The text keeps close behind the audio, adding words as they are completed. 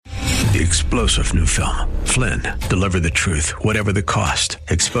The explosive new film, Flynn, deliver the truth, whatever the cost,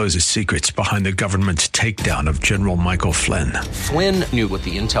 exposes secrets behind the government's takedown of General Michael Flynn. Flynn knew what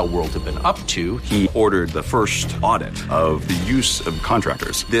the intel world had been up to. He ordered the first audit of the use of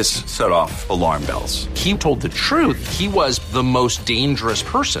contractors. This set off alarm bells. He told the truth. He was the most dangerous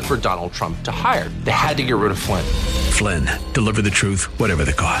person for Donald Trump to hire. They had to get rid of Flynn. Flynn, deliver the truth, whatever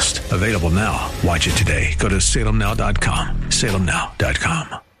the cost. Available now. Watch it today. Go to salemnow.com.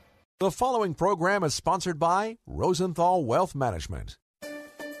 salemnow.com. The following program is sponsored by Rosenthal Wealth Management.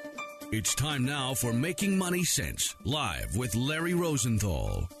 It's time now for Making Money Sense, live with Larry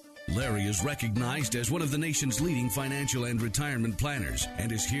Rosenthal. Larry is recognized as one of the nation's leading financial and retirement planners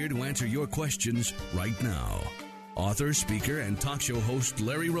and is here to answer your questions right now. Author, speaker, and talk show host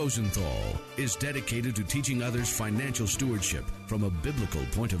Larry Rosenthal is dedicated to teaching others financial stewardship from a biblical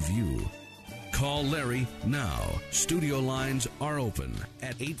point of view. Call Larry now. Studio lines are open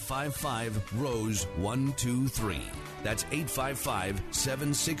at 855-ROSE-123. That's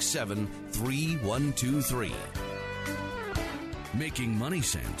 855-767-3123. Making Money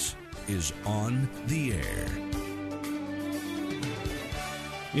Sense is on the air.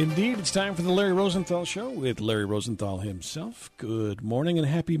 Indeed, it's time for the Larry Rosenthal Show with Larry Rosenthal himself. Good morning and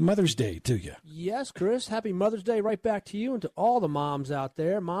happy Mother's Day to you. Yes, Chris. Happy Mother's Day right back to you and to all the moms out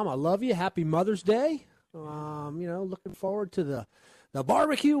there. Mom, I love you. Happy Mother's Day. Looking forward to the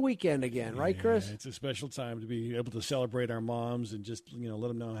barbecue weekend again, right, Chris? It's a special time to be able to celebrate our moms and just, let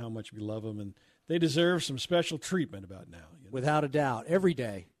them know how much we love them. And they deserve some special treatment about now. Without a doubt. Every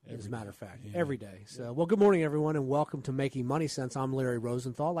day. As a matter of fact, every day. So, well, good morning, everyone, and welcome to Making Money Sense. I'm Larry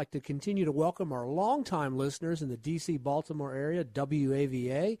Rosenthal. I'd like to continue to welcome our longtime listeners in the D.C., Baltimore area,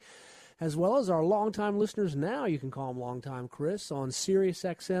 WAVA, as well as our longtime listeners now, you can call them longtime, Chris, on Sirius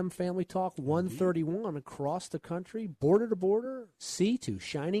XM Family Talk 131 across the country, border to border, sea to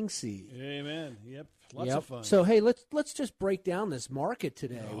shining sea. Amen. Yep. Lots of fun. So, hey, let's just break down this market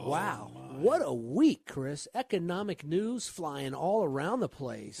today. Wow. What a week, Chris. Economic news flying all around the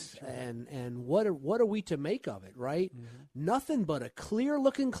place. And what are we to make of it, right? Mm-hmm. Nothing but a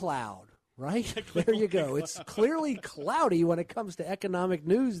clear-looking cloud, right? There you go. It's clearly cloudy when it comes to economic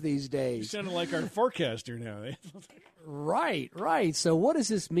news these days. You sounded like our forecaster now. Right. So what does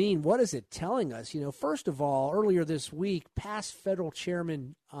this mean? What is it telling us? First of all, earlier this week, past federal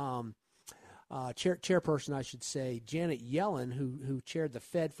chairman chairperson, I should say, Janet Yellen, who chaired the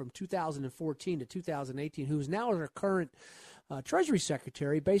Fed from 2014 to 2018, who's now our current Treasury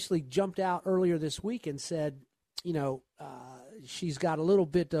Secretary, basically jumped out earlier this week and said, she's got a little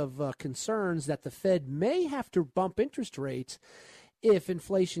bit of concerns that the Fed may have to bump interest rates if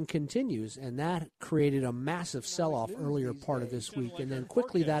inflation continues, and that created a massive sell-off earlier part of this week. And then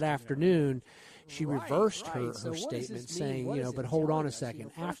quickly that afternoon, she reversed her statement saying, but hold on a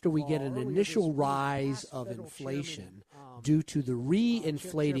second. After we get an initial rise of inflation due to the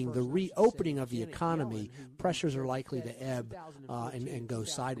re-inflating, the reopening of the economy, pressures are likely to ebb and go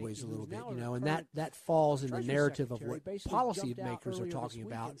sideways a little bit, and that falls in the narrative of what policymakers are talking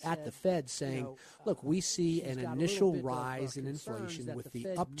about at the Fed, saying, look, we see an initial rise in inflation with the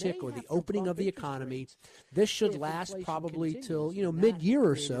uptick or the opening of the economy. This should last probably till, mid-year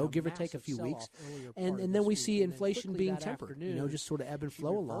or so, give or take a few weeks. And then we see inflation being tempered, just sort of ebb and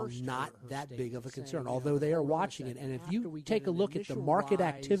flow along. Not that big of a concern, although they are watching it. And if you take a look at the market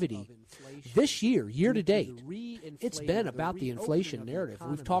activity this year to date, it's been about the inflation narrative.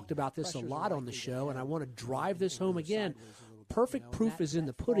 We've talked about this a lot on the show, and I want to drive this home again. Perfect proof is in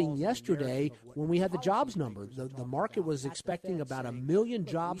the pudding yesterday when we had the jobs number. The market was expecting about 1 million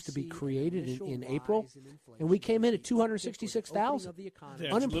jobs to be created in April, and we came in at 266,000.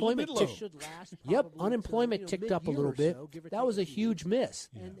 Unemployment ticked up a little bit. That was a huge miss.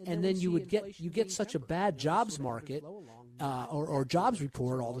 And then you get such a bad jobs market or jobs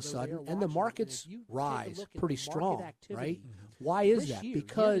report all of a sudden, and the markets rise pretty strong, right? Why is that?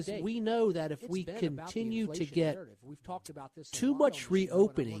 Because we know that if we continue to get too much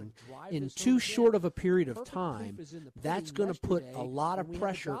reopening in too short of a period of time, that's going to put a lot of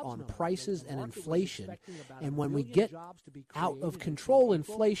pressure on prices and inflation. And when we get out of control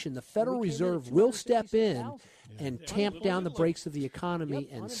inflation, the Federal Reserve will step in and tamp down the brakes of the economy,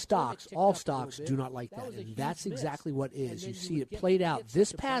 and stocks, all stocks, do not like that. And that's exactly what is. You see it played out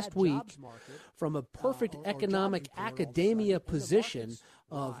this past week from a perfect economic academia position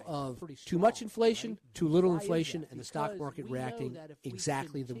of too much inflation, too little inflation, and the stock market reacting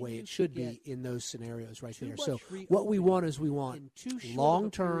exactly the way it should be in those scenarios right there. So what we want is we want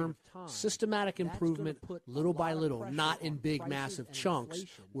long-term, systematic improvement, little by little, not in big, massive chunks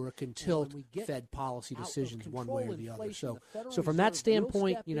where it can tilt Fed policy decisions one way or the other. So from that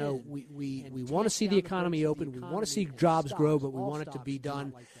standpoint, we want to see the economy open. We want to see jobs grow, but we want it to be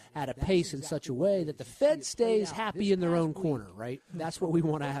done at a pace in such a way that the Fed stays happy in their own corner, right? That's what we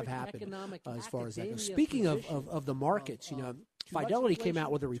want to have happen as far as that goes. Speaking of the markets, Fidelity came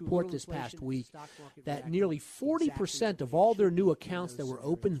out with a report this past week that nearly 40% of all their new accounts that were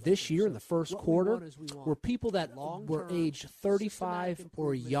opened this year in the first quarter were people that were aged 35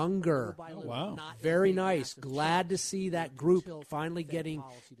 or younger. Wow. Very nice. Glad to see that group finally getting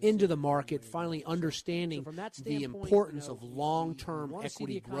into the market, finally understanding the importance of long-term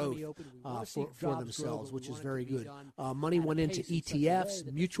equity growth for themselves, which is very good. Money went into ETFs,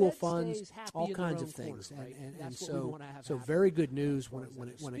 mutual funds, all kinds of things. And so very good news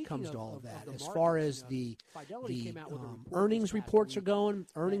when it comes to all of that. As far as the earnings reports are going,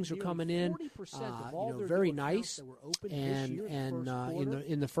 earnings are coming in, very nice. And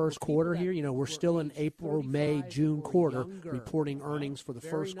in the first quarter here, we're still in April, May, June quarter reporting earnings for the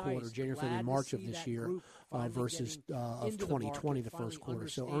first quarter, January, February, March of this year. Versus of 2020, the first quarter.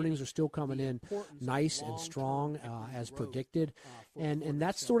 So earnings are still coming in nice and strong as predicted, and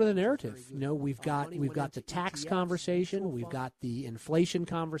that's sort of the narrative. We've got the tax conversation, we've got the inflation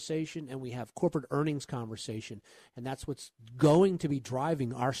conversation, and we have corporate earnings conversation, and that's what's going to be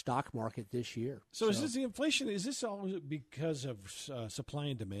driving our stock market this year. So is this the inflation? Is this all because of supply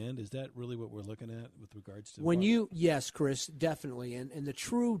and demand? Is that really what we're looking at with regards to Yes, Chris, definitely, and the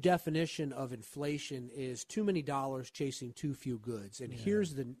true definition of inflation is too many dollars chasing too few goods. And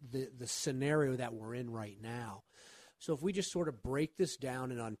here's the scenario that we're in right now. So if we just sort of break this down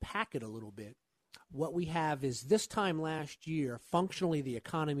and unpack it a little bit, what we have is this time last year, functionally the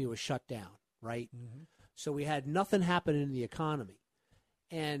economy was shut down, right? Mm-hmm. So we had nothing happen in the economy.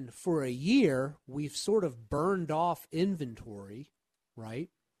 And for a year, we've sort of burned off inventory, right?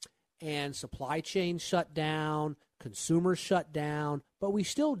 And supply chains shut down, consumers shut down, but we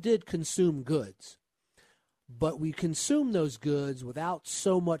still did consume goods. But we consume those goods without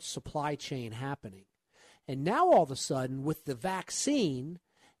so much supply chain happening. And now all of a sudden, with the vaccine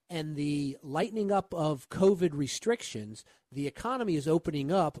and the lightening up of COVID restrictions, the economy is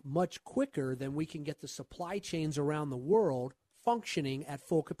opening up much quicker than we can get the supply chains around the world functioning at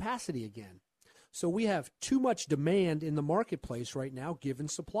full capacity again. So we have too much demand in the marketplace right now given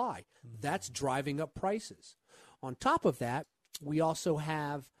supply. That's driving up prices. On top of that, we also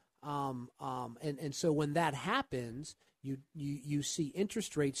have and so when that happens, you see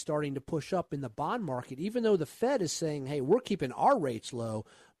interest rates starting to push up in the bond market, even though the Fed is saying, hey, we're keeping our rates low,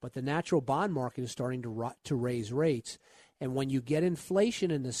 but the natural bond market is starting to raise rates. And when you get inflation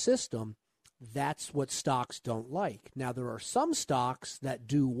in the system, that's what stocks don't like. Now, there are some stocks that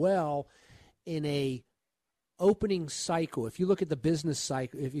do well in a opening cycle. If you look at the business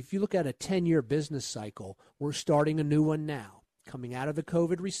cycle, if you look at a 10-year business cycle, we're starting a new one now. Coming out of the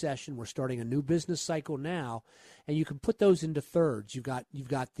COVID recession, we're starting a new business cycle now, and you can put those into thirds. You've got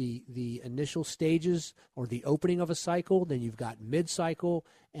the initial stages or the opening of a cycle, then you've got mid-cycle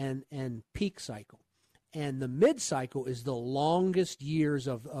and peak cycle. And the mid-cycle is the longest years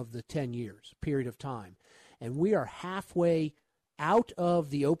of the 10 years period of time. And we are halfway out of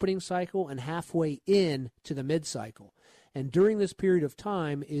the opening cycle and halfway in to the mid-cycle. And during this period of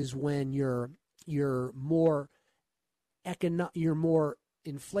time is when your more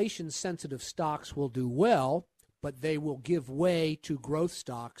inflation-sensitive stocks will do well, but they will give way to growth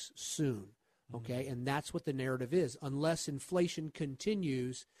stocks soon, okay? And that's what the narrative is, unless inflation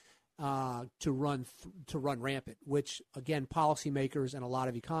continues to run rampant, which, again, policymakers and a lot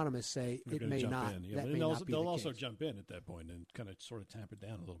of economists say it may not. Yeah, they'll also jump in at that point and kind of sort of tamp it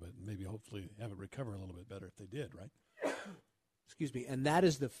down a little bit and maybe hopefully have it recover a little bit better if they did, right? Excuse me. And that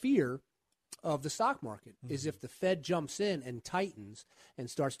is the fear of the stock market, is if the Fed jumps in and tightens and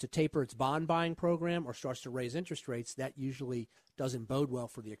starts to taper its bond buying program or starts to raise interest rates, that usually doesn't bode well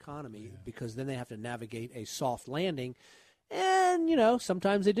for the economy because then they have to navigate a soft landing. And,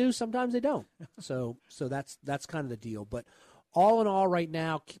 sometimes they do, sometimes they don't. So that's kind of the deal. But all in all right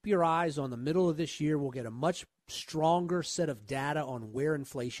now, keep your eyes on the middle of this year. We'll get a much stronger set of data on where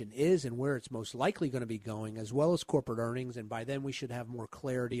inflation is and where it's most likely going to be going, as well as corporate earnings. And by then we should have more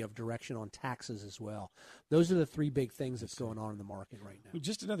clarity of direction on taxes as well. Those are the three big things that's going on in the market right now. Well,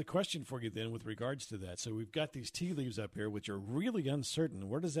 just another question for you then with regards to that. So we've got these tea leaves up here, which are really uncertain.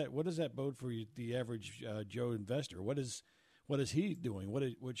 What does that bode for you, the average Joe investor? What What is he doing?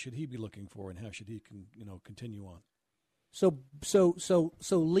 What should he be looking for, and how should he continue on? So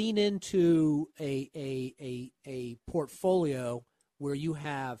lean into a portfolio where you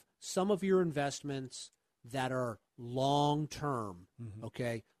have some of your investments that are long-term,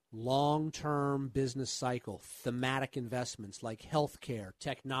 okay? Long-term business cycle, thematic investments like healthcare,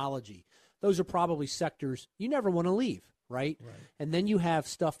 technology. Those are probably sectors you never want to leave, right? And then you have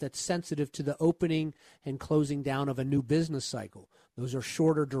stuff that's sensitive to the opening and closing down of a new business cycle. Those are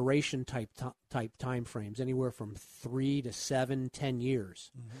shorter duration type time frames, anywhere from 3 to 7, 10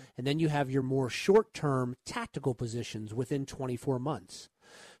 years. And then you have your more short-term tactical positions within 24 months.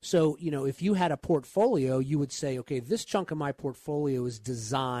 So, if you had a portfolio, you would say, okay, this chunk of my portfolio is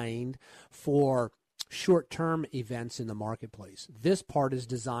designed for short-term events in the marketplace. This part is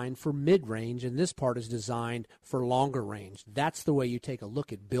designed for mid-range, and this part is designed for longer range. That's the way you take a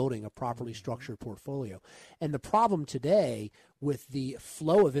look at building a properly structured portfolio. And the problem today with the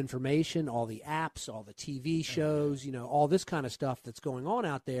flow of information, all the apps, all the TV shows, all this kind of stuff that's going on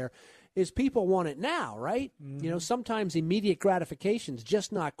out there, is people want it now, right? Sometimes immediate gratification is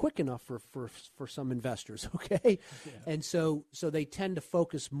just not quick enough for some investors, okay? Yeah. And so they tend to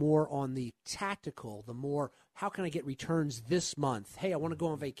focus more on the tactical, the more, how can I get returns this month? Hey, I want to go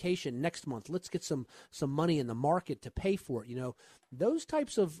on vacation next month. Let's get some money in the market to pay for it. Those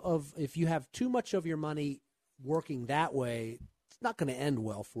types of if you have too much of your money working that way, it's not going to end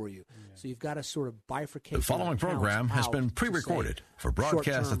well for you. Yeah. So you've got to sort of bifurcate. The following program has been pre-recorded for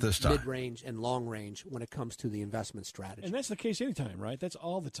broadcast at this time. Mid-range and long-range when it comes to the investment strategy. And that's the case anytime, right? That's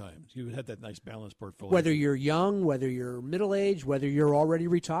all the time. You had that nice balanced portfolio. Whether you're young, whether you're middle-aged, whether you're already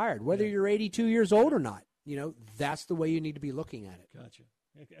retired, whether you're 82 years old or not, that's the way you need to be looking at it. Gotcha.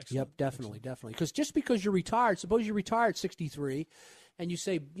 Excellent. Yep, definitely. Because just because you're retired, suppose you're retired at 63, and you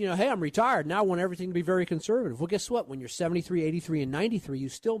say, hey, I'm retired, now I want everything to be very conservative. Well, guess what? When you're 73, 83, and 93, you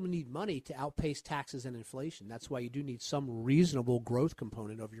still need money to outpace taxes and inflation. That's why you do need some reasonable growth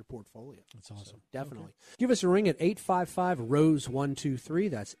component of your portfolio. That's awesome. So, definitely. Okay. Give us a ring at 855-ROSE-123.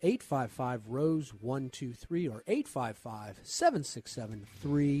 That's 855-ROSE-123 or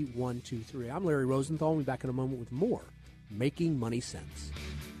 855-767-3123. I'm Larry Rosenthal. We'll be back in a moment with more Making Money Sense.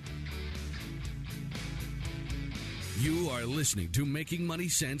 You are listening to Making Money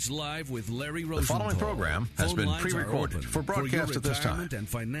Sense live with Larry Rosenthal. The following program has been pre-recorded for broadcast at this time. For your retirement and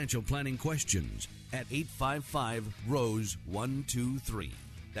financial planning questions at 855-ROSE-123.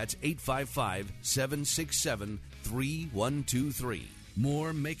 That's 855-767-3123.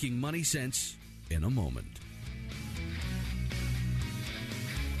 More Making Money Sense in a moment.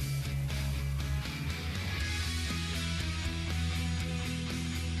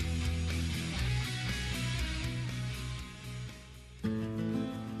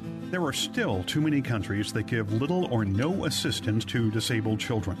 There are still too many countries that give little or no assistance to disabled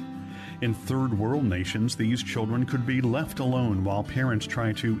children. In third world nations, these children could be left alone while parents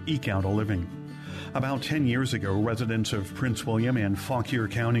try to eke out a living. About 10 years ago, residents of Prince William and Fauquier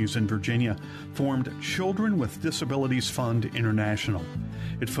counties in Virginia formed Children with Disabilities Fund International.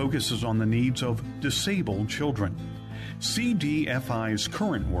 It focuses on the needs of disabled children. CDFI's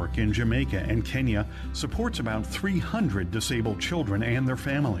current work in Jamaica and Kenya supports about 300 disabled children and their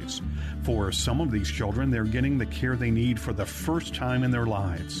families. For some of these children, they're getting the care they need for the first time in their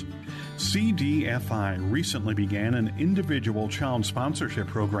lives. CDFI recently began an individual child sponsorship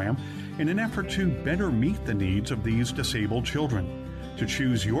program in an effort to better meet the needs of these disabled children. To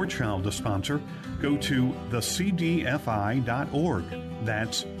choose your child to sponsor, go to thecdfi.org.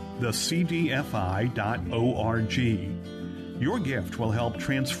 That's thecdfi.org. Your gift will help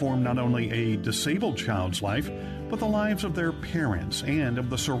transform not only a disabled child's life, but the lives of their parents and of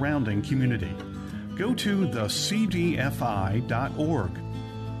the surrounding community. Go to thecdfi.org.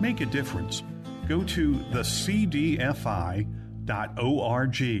 Make a difference. Go to thecdfi.org.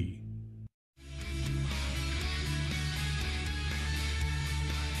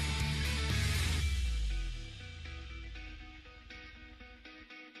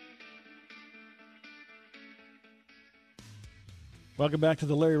 Welcome back to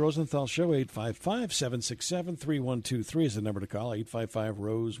the Larry Rosenthal Show. 855-767-3123 is the number to call.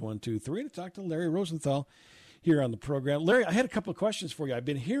 855-ROSE-123 to talk to Larry Rosenthal here on the program. Larry, I had a couple of questions for you. I've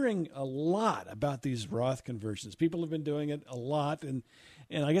been hearing a lot about these Roth conversions. People have been doing it a lot. And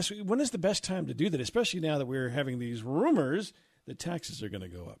I guess, when is the best time to do that, especially now that we're having these rumors that taxes are going to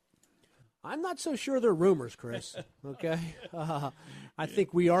go up? I'm not so sure they're rumors, Chris. Okay, I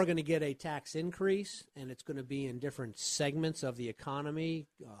think we are going to get a tax increase, and it's going to be in different segments of the economy,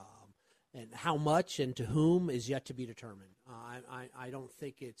 and how much and to whom is yet to be determined. I don't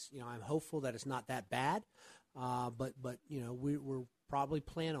think it's, I'm hopeful that it's not that bad. but we're probably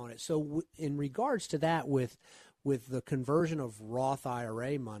plan on it. So in regards to that, with the conversion of Roth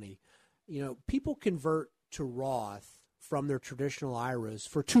IRA money, people convert to Roth from their traditional IRAs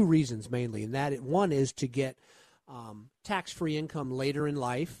for two reasons mainly, and that one is to get tax-free income later in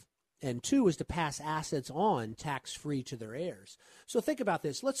life, and two is to pass assets on tax-free to their heirs. So think about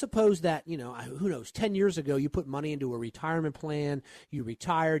this. Let's suppose that, who knows, 10 years ago you put money into a retirement plan, you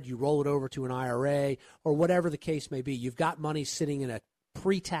retired, you roll it over to an IRA, or whatever the case may be. You've got money sitting in a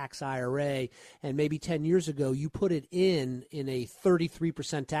pre-tax IRA, and maybe 10 years ago you put it in a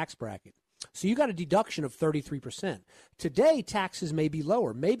 33% tax bracket. So you got a deduction of 33%. Today, taxes may be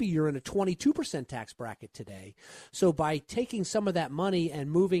lower. Maybe you're in a 22% tax bracket today. So by taking some of that money and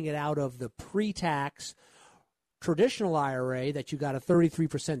moving it out of the pre-tax traditional IRA that you got a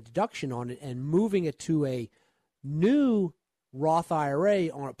 33% deduction on it and moving it to a new Roth IRA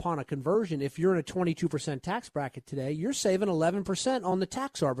upon a conversion, if you're in a 22% tax bracket today, you're saving 11% on the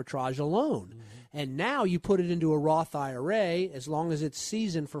tax arbitrage alone. Mm-hmm. And now you put it into a Roth IRA as long as it's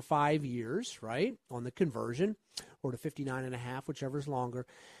seasoned for 5 years, right, on the conversion, or to 59.5, whichever is longer,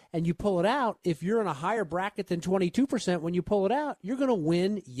 and you pull it out. If you're in a higher bracket than 22%, when you pull it out, you're going to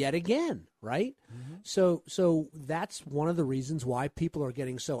win yet again, right? Mm-hmm. So that's one of the reasons why people are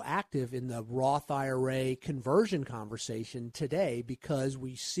getting so active in the Roth IRA conversion conversation today, because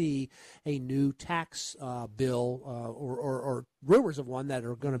we see a new tax bill or rumors of one that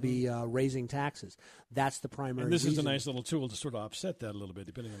are going to be raising taxes. That's the primary reason. And this is a nice little tool to sort of offset that a little bit,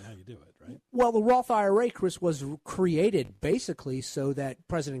 depending on how you do it, right? Well, the Roth IRA, Chris, was created basically so that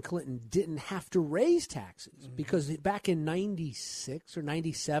President Clinton didn't have to raise taxes, because back in 96 or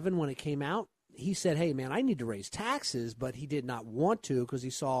 97 when it came out, he said, hey, man, I need to raise taxes, but he did not want to because he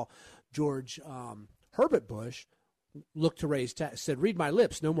saw George Herbert Bush look to raise taxes, said, read my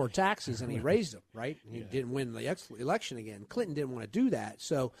lips, no more taxes, and he raised them, right? He didn't win the election again. Clinton didn't want to do that,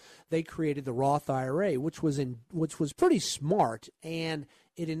 so they created the Roth IRA, which was pretty smart, and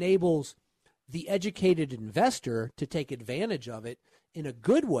it enables the educated investor to take advantage of it in a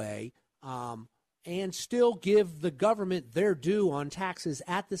good way, and still give the government their due on taxes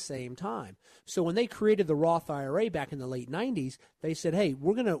at the same time. So when they created the Roth IRA back in the late 90s, they said, hey,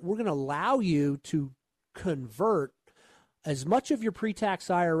 we're gonna allow you to convert as much of your pre-tax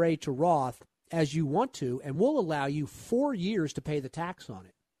IRA to Roth as you want to, and we'll allow you 4 years to pay the tax on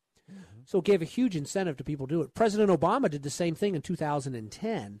it. Mm-hmm. So it gave a huge incentive to people to do it. President Obama did the same thing in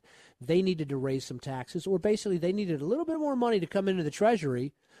 2010. They needed to raise some taxes, or basically they needed a little bit more money to come into the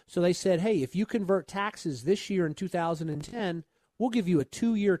Treasury. So they said, hey, if you convert taxes this year in 2010, we'll give you a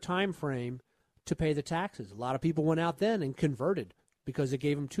 2-year time frame to pay the taxes. A lot of people went out then and converted because it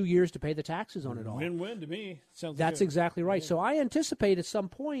gave them 2 years to pay the taxes on it all. Win-win to me. That's exactly right. Yeah. So I anticipate at some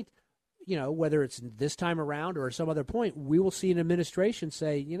point, whether it's this time around or at some other point, we will see an administration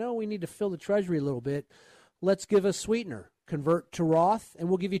say, we need to fill the Treasury a little bit. Let's give a sweetener. Convert to Roth, and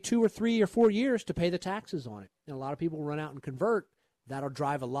we'll give you 2 or 3 or 4 years to pay the taxes on it. And a lot of people run out and convert. That'll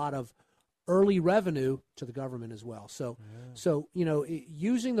drive a lot of early revenue to the government as well. So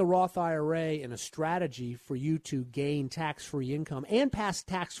using the Roth IRA in a strategy for you to gain tax-free income and pass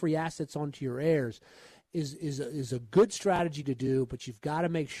tax-free assets on to your heirs is a good strategy to do, but you've got to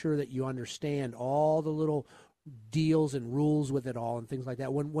make sure that you understand all the little deals and rules with it all and things like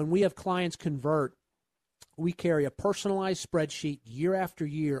that. When we have clients convert, we carry a personalized spreadsheet year after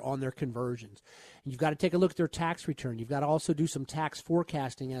year on their conversions. And you've got to take a look at their tax return. You've got to also do some tax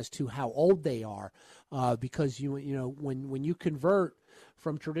forecasting as to how old they are, because when you convert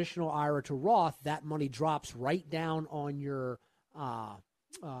from traditional IRA to Roth, that money drops right down on your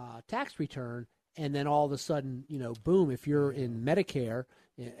tax return, and then all of a sudden, boom, if you're in Medicare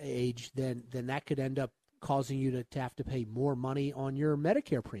age, then that could end up causing you to have to pay more money on your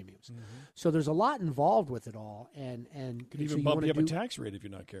Medicare premiums. Mm-hmm. So there's a lot involved with it all. And could even bump you up a tax rate if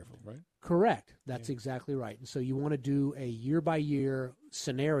you're not careful, right? Correct. That's exactly right. And so you want to do a year-by-year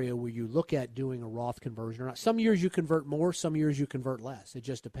scenario where you look at doing a Roth conversion or not. Some years you convert more, some years you convert less. It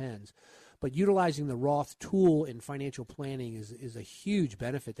just depends. But utilizing the Roth tool in financial planning is a huge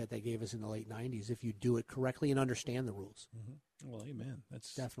benefit that they gave us in the late 90s if you do it correctly and understand the rules. Mm-hmm. Well, amen.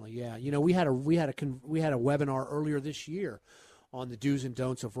 That's definitely, yeah. We had a webinar earlier this year on the do's and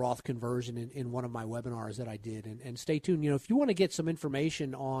don'ts of Roth conversion in one of my webinars that I did. And stay tuned. If you want to get some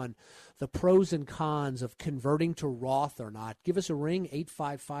information on the pros and cons of converting to Roth or not, give us a ring,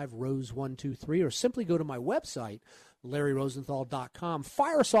 855-ROSE-123, or simply go to my website, LarryRosenthal.com.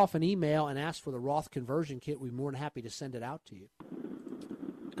 Fire us off an email and ask for the Roth conversion kit. We'd be more than happy to send it out to you.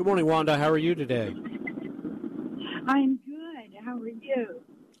 Good morning, Wanda. How are you today? I'm good. How are you?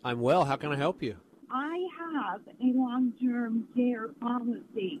 I'm well. How can I help you? I have a long-term care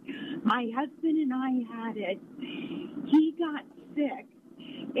policy. My husband and I had it. He got sick,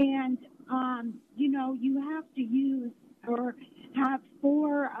 and, you have to use or have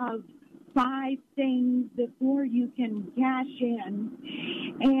 4 of 5 things before you can cash in.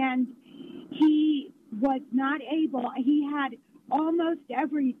 And he was not able. He had almost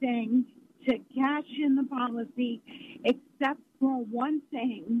everything to cash in the policy except for one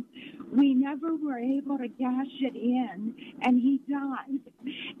thing. We never were able to cash it in, and he died.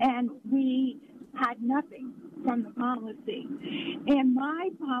 And we had nothing from the policy. And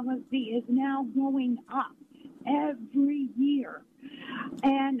my policy is now going up every year.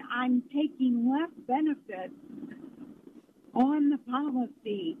 And I'm taking less benefits on the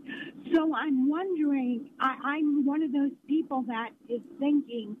policy. So I'm wondering, I'm one of those people that is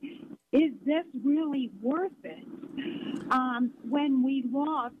thinking, is this really worth it? When we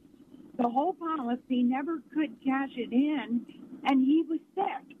lost the whole policy, never could cash it in, and he was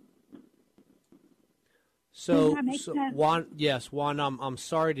sick. So Juan, I'm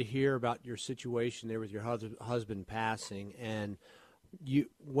sorry to hear about your situation there with your husband passing, and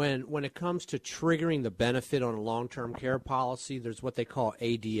when it comes to triggering the benefit on a long-term care policy, there's what they call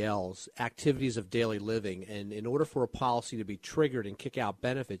ADLs, activities of daily living, and in order for a policy to be triggered and kick out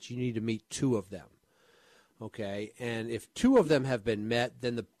benefits, you need to meet 2 of them. Okay, and if 2 of them have been met,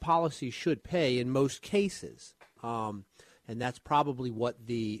 then the policy should pay in most cases, and that's probably what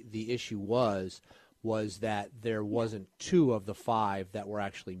the issue was that there wasn't 2 of the 5 that were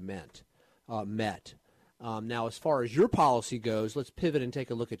actually met. Now, as far as your policy goes, let's pivot and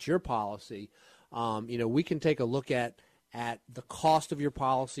take a look at your policy. We can take a look at the cost of your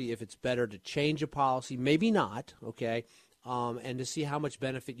policy, if it's better to change a policy, maybe not, okay, and to see how much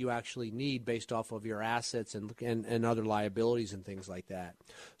benefit you actually need based off of your assets and other liabilities and things like that.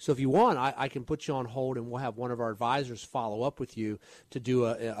 So if you want, I can put you on hold, and we'll have one of our advisors follow up with you to do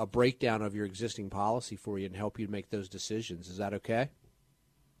a breakdown of your existing policy for you and help you make those decisions. Is that okay?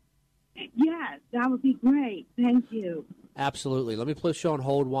 Yes, that would be great. Thank you. Absolutely. Let me put you on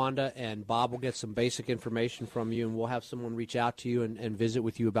hold, Wanda, and Bob will get some basic information from you, and we'll have someone reach out to you and visit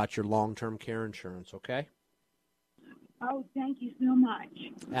with you about your long-term care insurance, okay? Oh, thank you so much.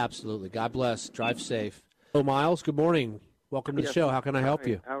 Absolutely. God bless. Drive safe. Hello, Miles. Good morning. Welcome to the show. How can I help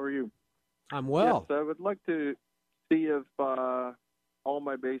you? How are you? I'm well. Yes, I would like to see if all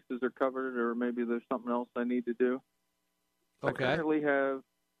my bases are covered, or maybe there's something else I need to do. Okay. I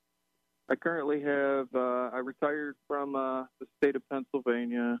retired from the state of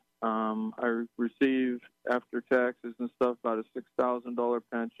Pennsylvania. I receive, after taxes and stuff, about a $6,000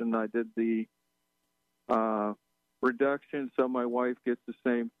 pension. I did the reduction, so my wife gets the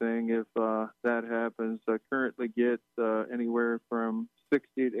same thing if that happens. I currently get anywhere from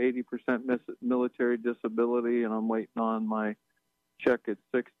 60 to 80% military disability, and I'm waiting on my check at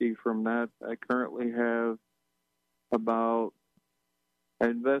 60 from that. I currently have I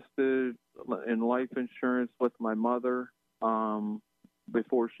invested in life insurance with my mother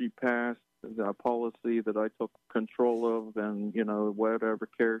before she passed, a policy that I took control of, and whatever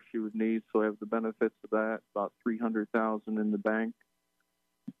care she would need. So I have the benefits of that. About $300,000 in the bank,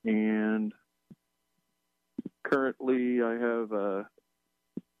 and currently I've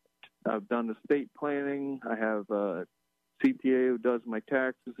done estate planning. I have a CPA who does my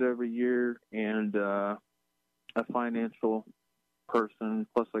taxes every year, and a financial person,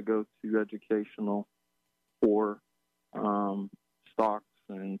 plus I go to educational for stocks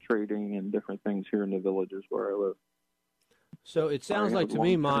and trading and different things here in the villages where I live. So it sounds like to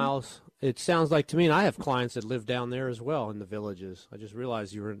me, Miles, and I have clients that live down there as well in the villages. I just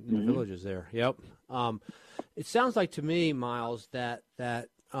realized you were in the villages there. Yep. It sounds like to me, Miles, that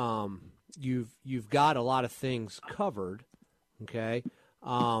you've got a lot of things covered, okay?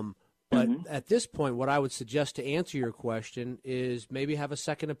 But at this point, what I would suggest to answer your question is maybe have a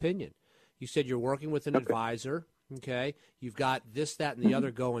second opinion. You said you're working with an advisor, okay? You've got this, that, and the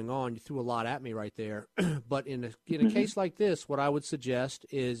other going on. You threw a lot at me right there. But in a case like this, what I would suggest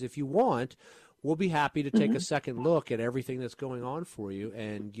is, if you want, we'll be happy to take a second look at everything that's going on for you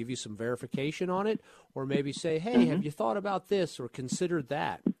and give you some verification on it, or maybe say, hey, have you thought about this or considered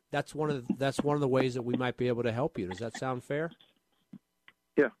that? That's one of the ways that we might be able to help you. Does that sound fair?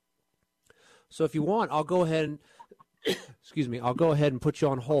 Yeah. So if you want, I'll go ahead and I'll go ahead and put you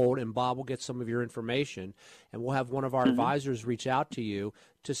on hold, and Bob will get some of your information, and we'll have one of our advisors reach out to you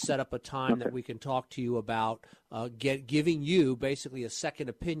to set up a time that we can talk to you about giving you basically a second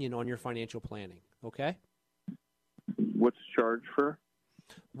opinion on your financial planning. Okay? What's the charge for?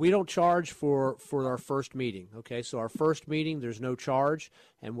 We don't charge for our first meeting. Okay, so our first meeting, there's no charge,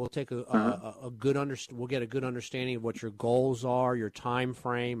 and we'll take we'll get a good understanding of what your goals are, your time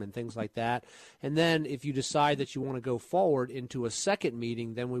frame, and things like that. And then if you decide that you want to go forward into a second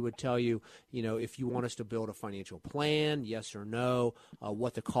meeting, then we would tell you, if you want us to build a financial plan, yes or no,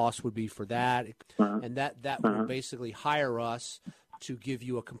 what the cost would be for that, and that would basically hire us to give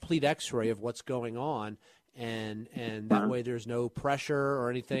you a complete X-ray of what's going on. And that way there's no pressure or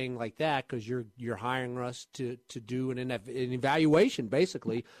anything like that, because you're hiring us to do an evaluation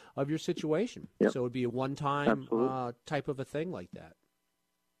basically of your situation. Yep. So it would be a one-time type of a thing like that.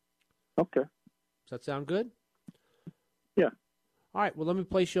 Okay. Does that sound good? Yeah. All right. Well, let me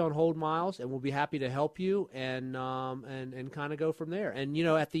place you on hold, Miles, and we'll be happy to help you and kind of go from there. And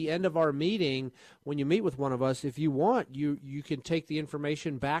at the end of our meeting, when you meet with one of us, if you want, you can take the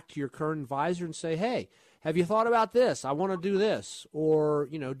information back to your current advisor and say, hey, have you thought about this? I want to do this, or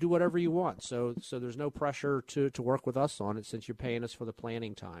do whatever you want. So there's no pressure to work with us on it, since you're paying us for the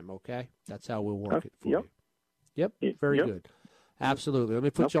planning time. Okay, that's how we'll work it for you. Yep, very good. Absolutely. Let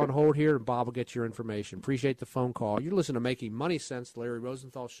me put you on hold here, and Bob will get your information. Appreciate the phone call. You're listening to Making Money Sense, the Larry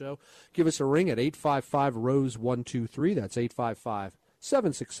Rosenthal Show. Give us a ring at 855-ROSE-123. That's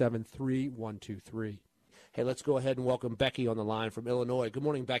 855-767-3123. Hey, let's go ahead and welcome Becky on the line from Illinois. Good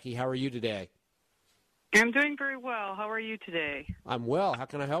morning, Becky. How are you today? I'm doing very well. How are you today? I'm well. How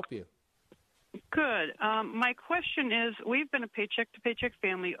can I help you? Good. My question is, we've been a paycheck-to-paycheck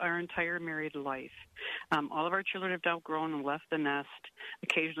family our entire married life. All of our children have outgrown and left the nest.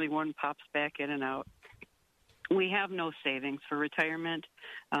 Occasionally one pops back in and out. We have no savings for retirement,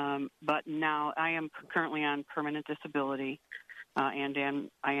 but now I am currently on permanent disability, and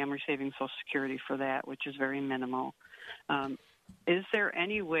I am receiving Social Security for that, which is very minimal. Is there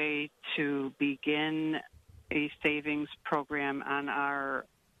any way to begin a savings program on our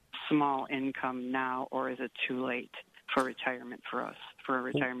small income now, or is it too late for retirement for us, for a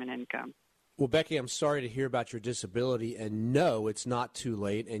retirement income? Well, Becky, I'm sorry to hear about your disability, and no, it's not too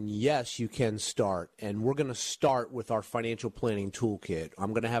late, and yes, you can start, and we're going to start with our financial planning toolkit.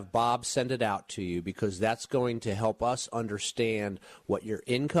 I'm going to have Bob send it out to you, because that's going to help us understand what your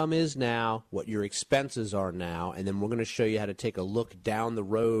income is now, what your expenses are now, and then we're going to show you how to take a look down the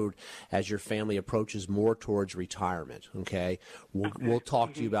road as your family approaches more towards retirement, okay? We'll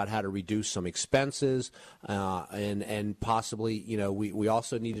talk to you about how to reduce some expenses, and possibly, we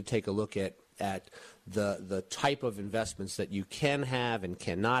also need to take a look at the type of investments that you can have and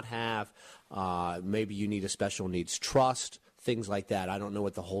cannot have. Maybe you need a special needs trust, things like that. I don't know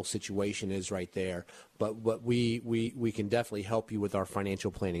what the whole situation is right there, but we can definitely help you with our financial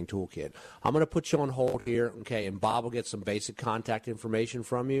planning toolkit. I'm going to put you on hold here, okay, and Bob will get some basic contact information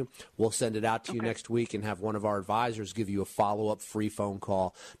from you. We'll send it out to you next week and have one of our advisors give you a follow-up free phone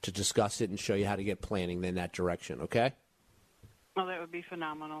call to discuss it and show you how to get planning in that direction, okay? Well, that would be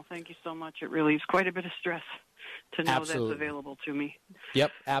phenomenal. Thank you so much. It relieves quite a bit of stress to know that's available to me. Yep,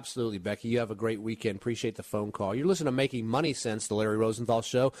 absolutely, Becky. You have a great weekend. Appreciate the phone call. You're listening to Making Money Sense, the Larry Rosenthal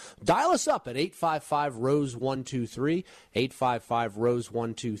Show. Dial us up at 855-ROSE-123,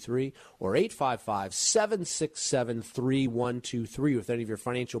 855-ROSE-123, or 855-767-3123 with any of your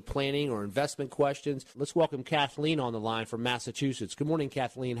financial planning or investment questions. Let's welcome Kathleen on the line from Massachusetts. Good morning,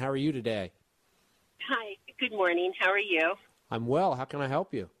 Kathleen. How are you today? Hi. Good morning. How are you? I'm well. How can I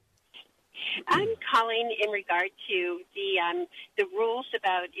help you? I'm calling in regard to the rules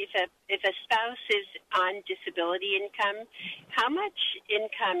about if a spouse is on disability income, how much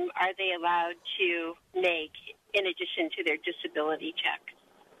income are they allowed to make in addition to their disability check?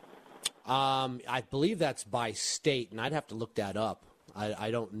 I believe that's by state, and I'd have to look that up. I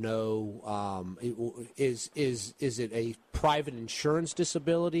don't know. Is it a private insurance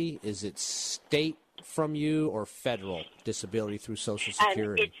disability? Is it state from you, or federal disability through Social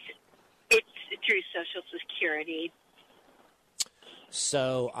Security? It's through Social Security.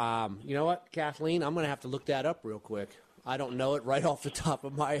 So, you know what, Kathleen? I'm going to have to look that up real quick. I don't know it right off the top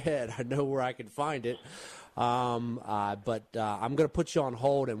of my head. I know where I can find it. But I'm going to put you on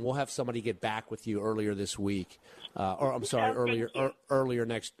hold, and we'll have somebody get back with you earlier this week. Early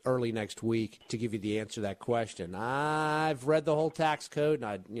next week to give you the answer to that question. I've read the whole tax code,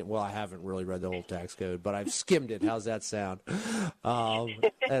 and I haven't really read the whole tax code, but I've skimmed it. How's that sound?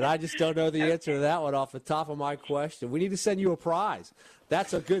 And I just don't know the answer to that one off the top of my question. We need to send you a prize.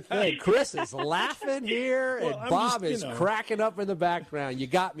 That's a good thing. Chris is laughing here, and Bob is cracking up in the background. You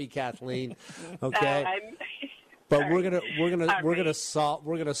got me, Kathleen. Okay. But we're gonna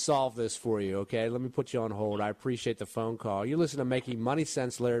solve this for you, okay? Let me put you on hold. I appreciate the phone call. You listen to Making Money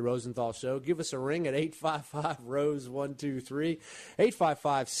Sense, Larry Rosenthal Show. Give us a ring at 855-ROSE-123,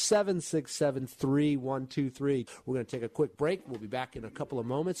 855-767-3123. We're going to take a quick break. We'll be back in a couple of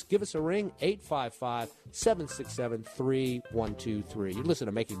moments. Give us a ring, 855-767-3123. You listen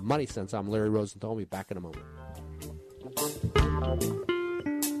to Making Money Sense. I'm Larry Rosenthal. We'll be back in a moment.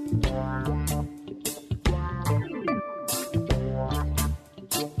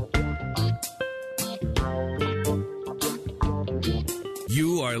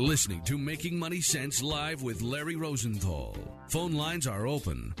 You are listening to Making Money Sense live with Larry Rosenthal. Phone lines are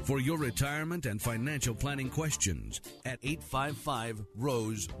open for your retirement and financial planning questions at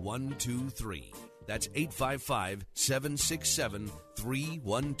 855-ROSE-123. That's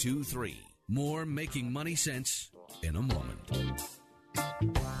 855-767-3123. More Making Money Sense in a moment.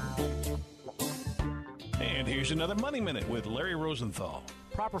 And here's another Money Minute with Larry Rosenthal.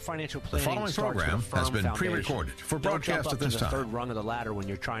 Proper financial The planning following starts with a program firm has been foundation. pre-recorded for Don't broadcast jump at up this to the time. third rung of the ladder when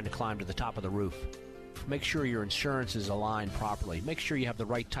you're trying to climb to the top of the roof. Make sure your insurance is aligned properly. Make sure you have the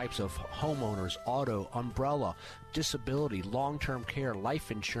right types of homeowners, auto, umbrella, disability, long-term care,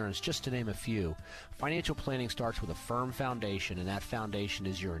 life insurance, just to name a few. Financial planning starts with a firm foundation, and that foundation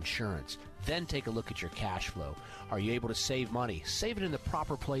is your insurance. Then take a look at your cash flow. Are you able to save money? Save it in the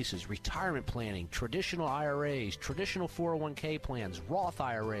proper places. Retirement planning, traditional IRAs, traditional 401k plans, Roth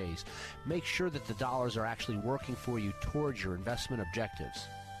IRAs. Make sure that the dollars are actually working for you towards your investment objectives.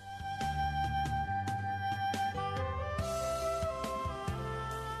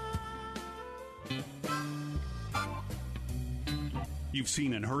 You've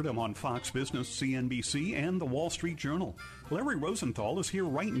seen and heard him on Fox Business, CNBC, and the Wall Street Journal. Larry Rosenthal is here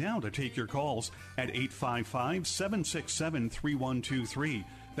right now to take your calls at 855-767-3123.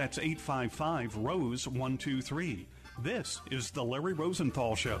 That's 855-ROSE-123. This is the Larry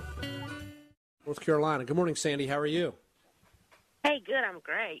Rosenthal Show. North Carolina. Good morning, Sandy. How are you? Hey, good. I'm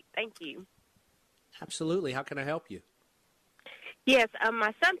great. Thank you. Absolutely. How can I help you? Yes,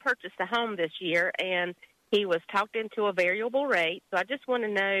 my son purchased a home this year, and he was talked into a variable rate. So I just want to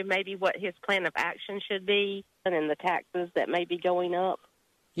know maybe what his plan of action should be and the taxes that may be going up.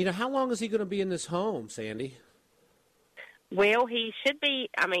 You know, how long is he going to be in this home, Sandy? Well, he should be.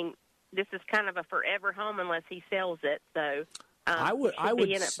 I mean, this is kind of a forever home unless he sells it. So I would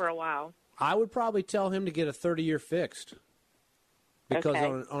be in it for a while. I would probably tell him to get a 30-year fixed. Because Okay.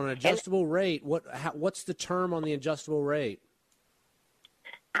 on an adjustable rate, what's the term on the adjustable rate?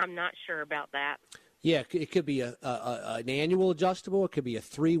 I'm not sure about that. Yeah, it could be an annual adjustable. It could be a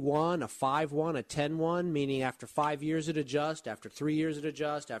 3-1, a 5-1, a 10-1, meaning after 5 years it adjusts, after 3 years it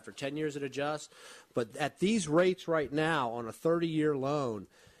adjusts, after 10 years it adjusts. But at these rates right now on a 30-year loan,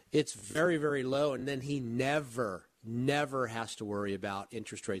 it's very, very low, and then he never has to worry about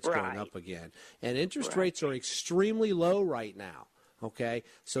interest rates going up again. And interest rates are extremely low right now, okay?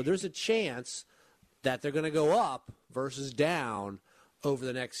 So there's a chance that they're going to go up versus down over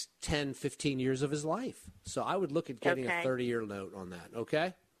the next 10, 15 years of his life. So I would look at getting a 30-year note on that,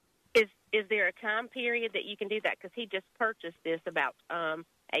 okay? Is there a time period that you can do that? Because he just purchased this about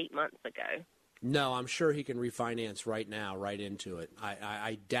 8 months ago. No, I'm sure he can refinance right now, right into it.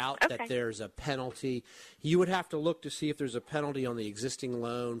 I doubt that there's a penalty. You would have to look to see if there's a penalty on the existing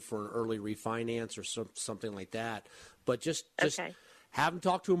loan for an early refinance or something like that. But just have him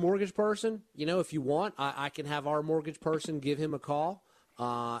talk to a mortgage person. You know, if you want, I can have our mortgage person give him a call.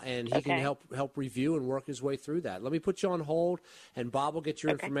 And he can help review and work his way through that. Let me put you on hold, and Bob will get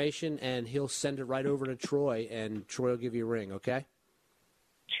your information, and he'll send it right over to Troy, and Troy will give you a ring, okay?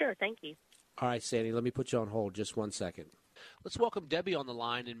 Sure, thank you. All right, Sandy, let me put you on hold just 1 second. Let's welcome Debbie on the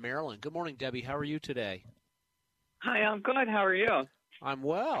line in Maryland. Good morning, Debbie. How are you today? Hi, I'm good. How are you? I'm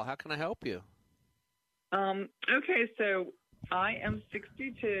well. How can I help you? Okay, so I am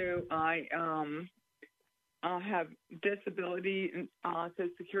 62. I have disability and Social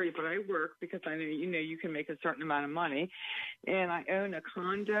Security, but I work because I know you can make a certain amount of money, and I own a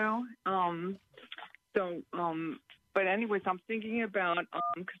condo. But anyways, I'm thinking about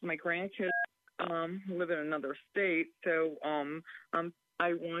because my grandkids live in another state, so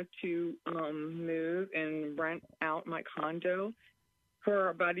I want to move and rent out my condo for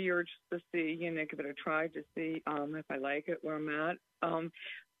about a year just to see, give it a try to see if I like it where I'm at.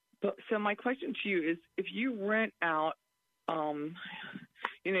 So my question to you is, if you rent out,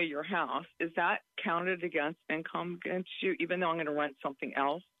 your house, is that counted against income against you, even though I'm going to rent something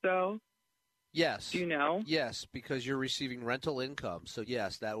else, though? Yes. Do you know? Yes, because you're receiving rental income. So,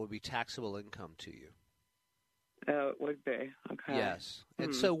 yes, that would be taxable income to you. Oh, it would be. Okay. Yes.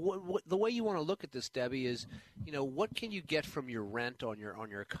 And so the way you want to look at this, Debbie, is what can you get from your rent on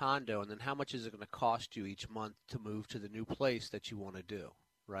your condo, and then how much is it going to cost you each month to move to the new place that you want to do,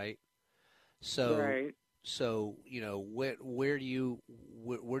 right? So, right. So where do you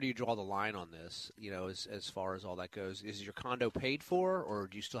draw the line on this? As far as all that goes, is your condo paid for, or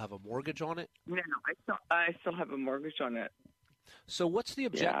do you still have a mortgage on it? No, I still have a mortgage on it. So what's the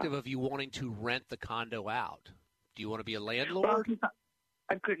objective of you wanting to rent the condo out? Do you want to be a landlord? Well,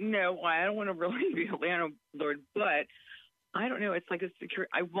 I don't want to really be a landlord, but I don't know. It's like a secure.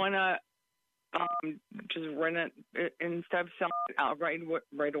 I want to just rent it instead of selling it outright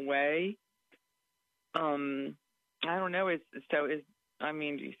right away. I don't know.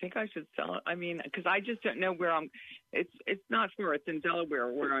 Do you think I should sell it? I mean, because I just don't know where I'm. It's not far. It's in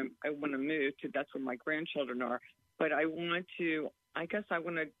Delaware where I want to move to. That's where my grandchildren are. But I want to. I guess I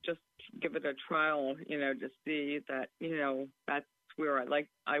want to just give it a trial. To see that. That's where I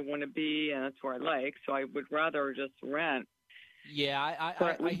want to be, and that's where I like. So I would rather just rent. Yeah,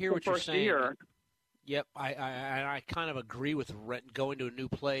 I hear what you're saying. Yep, I kind of agree with going to a new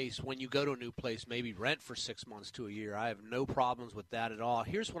place. When you go to a new place, maybe rent for 6 months to a year. I have no problems with that at all.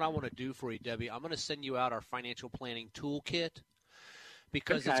 Here's what I want to do for you, Debbie. I'm going to send you out our financial planning toolkit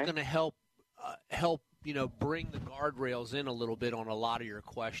because it's going to help bring the guardrails in a little bit on a lot of your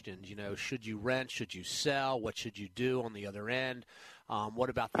questions. Should you rent? Should you sell? What should you do on the other end? What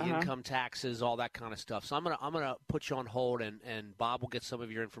about the income taxes? All that kind of stuff. So I'm gonna put you on hold, and Bob will get some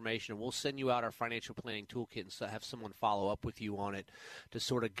of your information, and we'll send you out our financial planning toolkit and have someone follow up with you on it to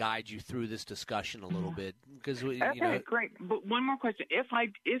sort of guide you through this discussion a little bit. Because great. But one more question: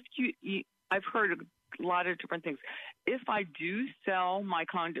 I've heard a lot of different things. If I do sell my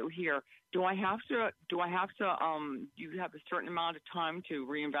condo here, do I have to do you have a certain amount of time to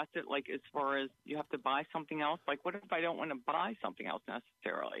reinvest it, like as far as you have to buy something else? Like what if I don't want to buy something else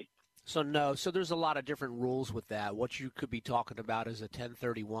necessarily? So there's a lot of different rules with that. What you could be talking about is a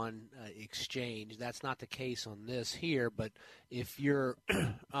 1031 exchange. That's not the case on this here, but if you're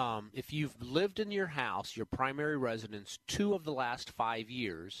if you've lived in your house, your primary residence, 2 of the last 5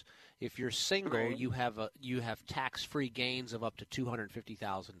 years, if you're single, you have tax-free gains of up to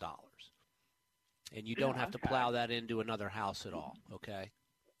 $250,000. And you don't have to plow that into another house at all, okay?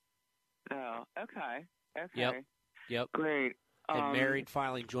 Oh, okay. Yep. Great. And married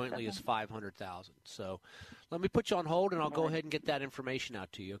filing jointly is $500,000. So let me put you on hold, and I'll go ahead and get that information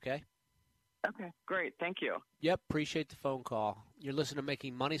out to you, okay? Okay, great. Thank you. Yep, appreciate the phone call. You're listening to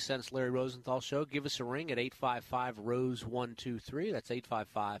Making Money Sense, Larry Rosenthal Show. Give us a ring at 855-ROSE-123. That's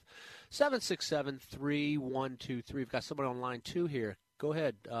 855-767-3123. We've got somebody on line 2 here. Go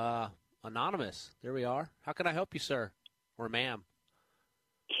ahead. Anonymous. There we are. How can I help you, sir? Or ma'am?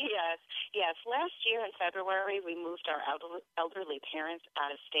 Yes. Last year in February, we moved our elderly parents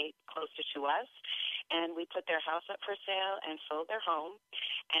out of state closer to us, and we put their house up for sale and sold their home.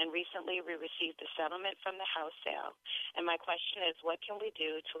 And recently we received a settlement from the house sale. And my question is, what can we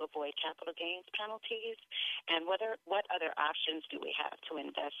do to avoid capital gains penalties? And what other options do we have to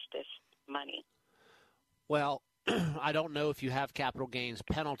invest this money? Well, I don't know if you have capital gains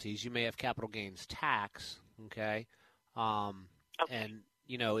penalties. You may have capital gains tax, okay? And,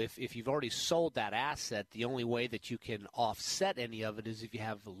 if you've already sold that asset, the only way that you can offset any of it is if you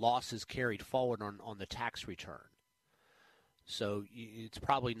have losses carried forward on the tax return. So it's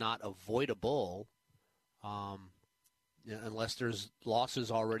probably not avoidable unless there's losses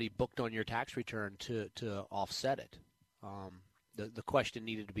already booked on your tax return to offset it. The question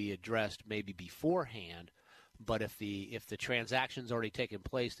needed to be addressed maybe beforehand. But if the transaction's already taken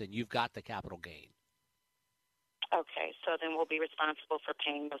place, then you've got the capital gain. Okay, so then we'll be responsible for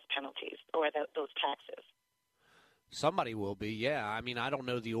paying those penalties or those taxes. Somebody will be, yeah. I mean, I don't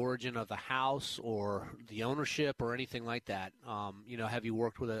know the origin of the house or the ownership or anything like that. Have you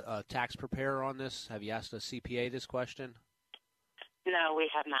worked with a tax preparer on this? Have you asked a CPA this question? No, we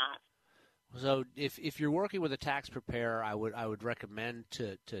have not. So if you're working with a tax preparer, I would recommend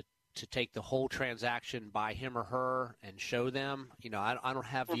to take the whole transaction by him or her and show them. I don't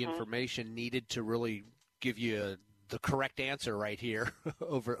have the information needed to really give you the correct answer right here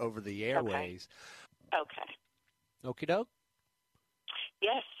over the airways. Okay. Okie doke?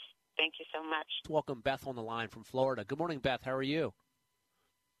 Yes. Thank you so much. Welcome Beth on the line from Florida. Good morning, Beth. How are you?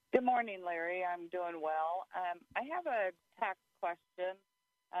 Good morning, Larry. I'm doing well. I have a tax question.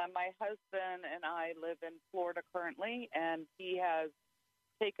 My husband and I live in Florida currently, and he has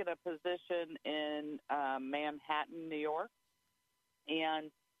taken a position in Manhattan, New York.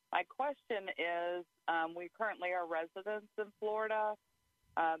 And my question is, we currently are residents in Florida.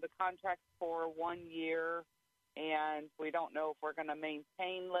 The contract's for 1 year, and we don't know if we're going to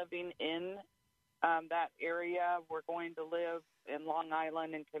maintain living in that area. We're going to live in Long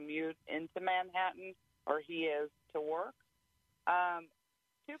Island and commute into Manhattan, or he is to work.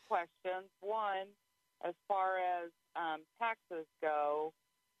 Two questions. One, as far as taxes go,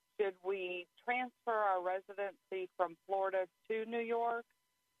 should we transfer our residency from Florida to New York?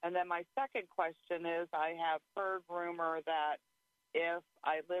 And then my second question is, I have heard rumor that if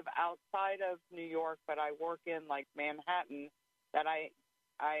I live outside of New York but I work in like Manhattan, that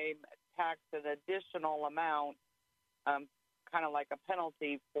I'm taxed an additional amount, kind of like a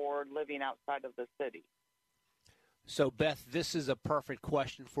penalty for living outside of the city. So, Beth, this is a perfect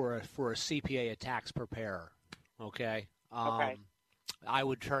question for a CPA, a tax preparer. Okay. Okay. I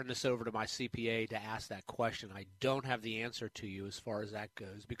would turn this over to my CPA to ask that question. I don't have the answer to you as far as that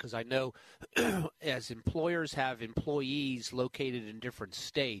goes, because I know as employers have employees located in different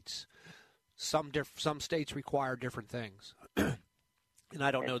states, some states require different things. And I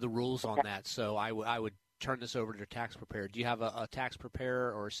don't know the rules on that, so I would turn this over to your tax preparer. Do you have a tax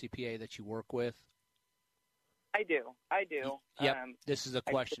preparer or a CPA that you work with? I do. Yep. This is a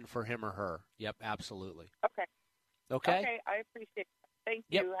question for him or her. Yep, absolutely. Okay. Okay, I appreciate it. Thank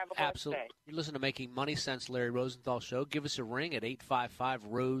Yep, you. Have a blessed absolutely. day. You listen to Making Money Sense, Larry Rosenthal Show. Give us a ring at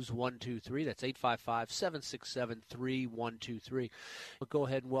 855-ROSE-123. That's 855-767-3123. We'll go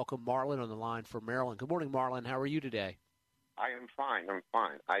ahead and welcome Marlon on the line for Maryland. Good morning, Marlon. How are you today? I am fine.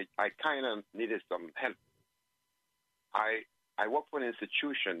 I kind of needed some help. I work for an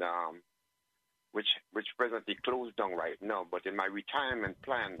institution which presently closed down right now, but in my retirement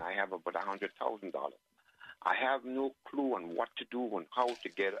plan, I have about $100,000. I have no clue on what to do and how to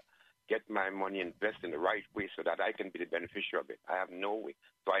get my money invested in the right way so that I can be the beneficiary of it. I have no way,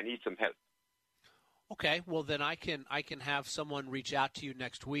 so I need some help. Okay, well then I can have someone reach out to you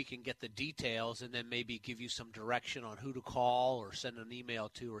next week and get the details, and then maybe give you some direction on who to call or send an email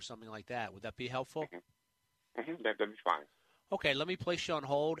to or something like that. Would that be helpful? Mm-hmm. That'd be fine. Okay, let me place you on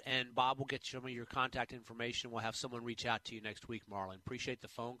hold, and Bob will get some of your contact information. We'll have someone reach out to you next week, Marlon. Appreciate the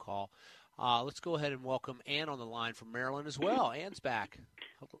phone call. Let's go ahead and welcome Ann on the line from Maryland as well. Ann's back.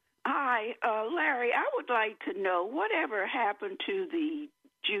 Hi, Larry. I would like to know whatever happened to the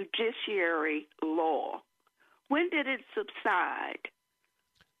judiciary law. When did it subside?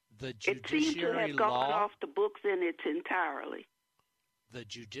 The It seemed to have gone off the books in its entirety. The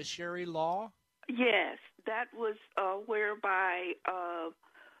judiciary law? Yes, that was whereby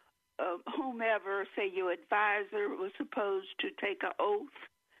whomever, say your advisor, was supposed to take an oath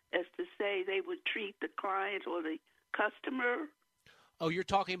as to say they would treat the client or the customer. Oh, you're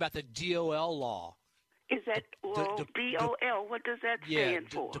talking about the DOL law. Is that, DOL, what does that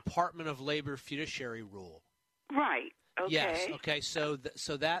stand for? Department of Labor Fiduciary Rule. Right, okay. Yes, okay, so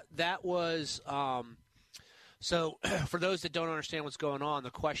that was, so for those that don't understand what's going on, the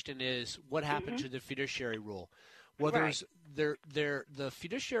question is, what happened to the fiduciary rule? Well, the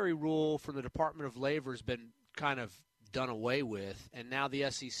fiduciary rule from the Department of Labor has been kind of done away with, and now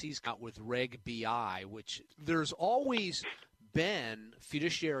the SEC's out with Reg BI, which there's always been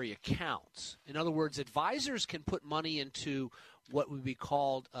fiduciary accounts. In other words, advisors can put money into what would be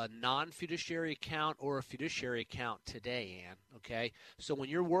called a non-fiduciary account or a fiduciary account today, Ann, okay? So when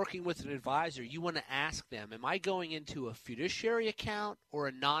you're working with an advisor, you want to ask them, am I going into a fiduciary account or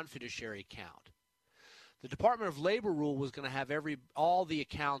a non-fiduciary account? The Department of Labor rule was going to have all the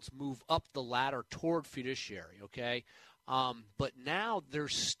accounts move up the ladder toward fiduciary, okay? But now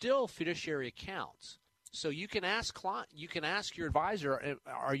there's still fiduciary accounts. So you can ask your advisor,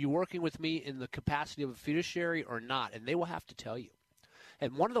 are you working with me in the capacity of a fiduciary or not? And they will have to tell you.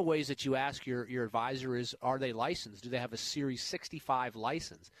 And one of the ways that you ask your advisor is, are they licensed? Do they have a Series 65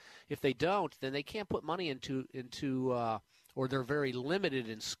 license? If they don't, then they can't put money into or they're very limited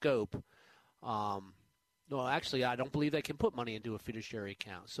in scope. No, actually, I don't believe they can put money into a fiduciary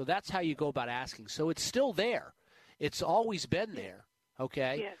account. So that's how you go about asking. So it's still there. It's always been there,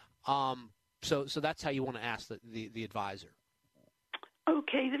 okay? Yes. So that's how you want to ask the advisor.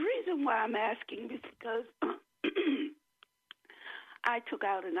 Okay, the reason why I'm asking is because I took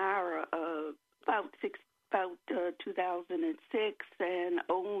out an IRA about 2006 and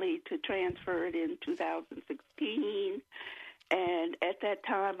only to transfer it in 2016. And at that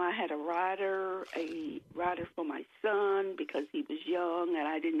time, I had a rider for my son because he was young, and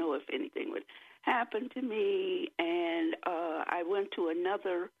I didn't know if anything would happen to me. And I went to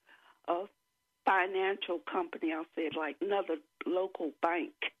another financial company, I'll say it like another local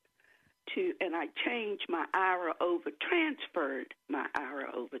bank, and I changed my IRA over, transferred my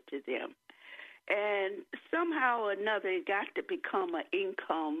IRA over to them. And somehow or another, it got to become an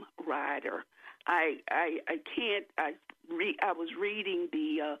income rider. I can't. I was reading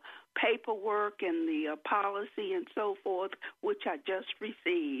the paperwork and the policy and so forth, which I just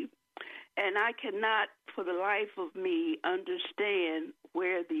received, and I cannot, for the life of me, understand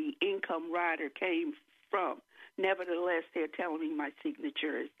where the income rider came from. Nevertheless, they're telling me my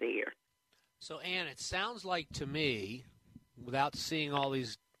signature is there. So, Ann, it sounds like to me, without seeing all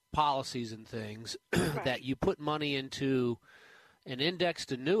these policies and things, right. that you put money into an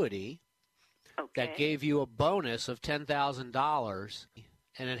indexed annuity that gave you a bonus of $10,000,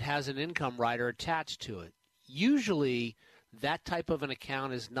 and it has an income rider attached to it. Usually, that type of an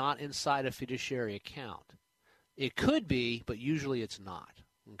account is not inside a fiduciary account. It could be, but usually it's not,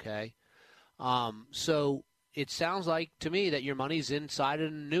 okay? So it sounds like to me that your money's inside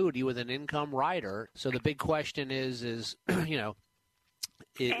an annuity with an income rider. So the big question is you know,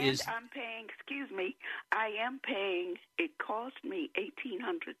 and I'm paying, excuse me, I am paying, it cost me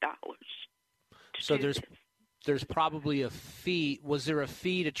 $1,800. So there's probably a fee. Was there a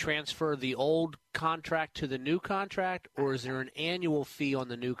fee to transfer the old contract to the new contract, or is there an annual fee on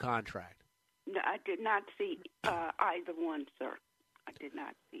the new contract? No, I did not see either one, sir. I did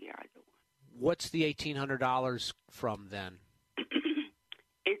not see either one. What's the $1,800 from then?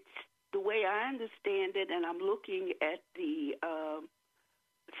 It's the way I understand it, and I'm looking at the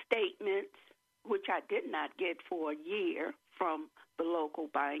statements, which I did not get for a year from the local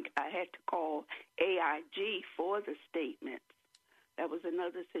bank. I had to call AIG for the statements. That was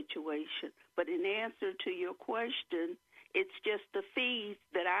another situation. But in answer to your question, it's just the fees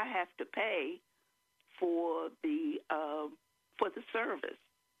that I have to pay for the service.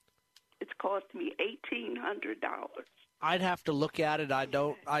 It's cost me $1,800. I'd have to look at it. I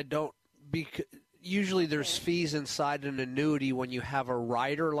don't. Because usually there's fees inside an annuity when you have a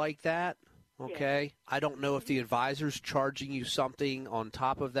rider like that. Okay, yeah. I don't know if the advisor's charging you something on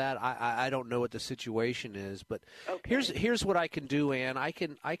top of that. I don't know what the situation is, but here's what I can do, Ann. I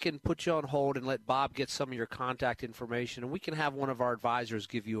can put you on hold and let Bob get some of your contact information, and we can have one of our advisors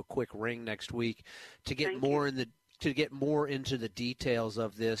give you a quick ring next week to get more into the details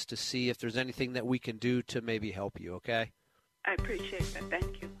of this, to see if there's anything that we can do to maybe help you. Okay. I appreciate that.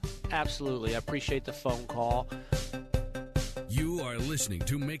 Thank you. Absolutely, I appreciate the phone call. You are listening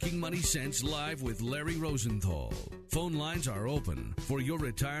to Making Money Sense live with Larry Rosenthal. Phone lines are open for your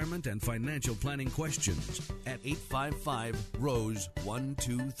retirement and financial planning questions at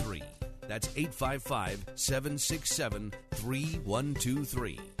 855-ROSE-123. That's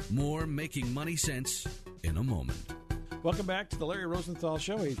 855-767-3123. More Making Money Sense in a moment. Welcome back to the Larry Rosenthal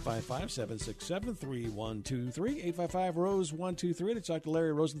Show, 855-767-3123, 855-ROSE-123 to talk to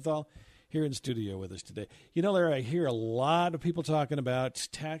Larry Rosenthal here in studio with us today. You know, Larry, I hear a lot of people talking about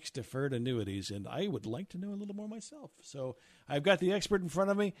tax-deferred annuities, and I would like to know a little more myself. So I've got the expert in front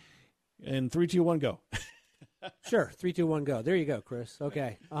of me, and 3, 2, 1, go. Sure, 3, 2, 1, go. There you go, Chris.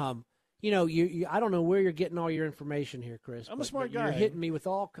 Okay. You know, I don't know where you're getting all your information here, Chris. I'm a smart guy. You're hitting me with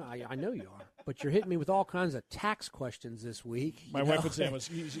all I know you are, but you're hitting me with all kinds of tax questions this week. My wife would say,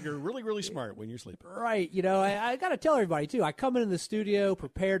 you're really, really smart when you're sleeping. Right. You know, I got to tell everybody, too. I come into the studio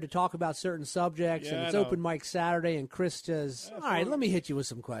prepared to talk about certain subjects, and it's open mic Saturday, and Chris says, all right, let me hit you with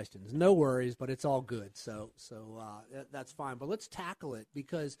some questions. No worries, but it's all good. So that's fine. But let's tackle it,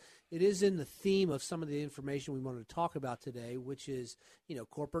 because it is in the theme of some of the information we wanted to talk about today, which is, you know,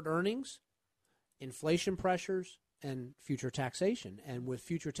 corporate earnings, inflation pressures, and future taxation. And with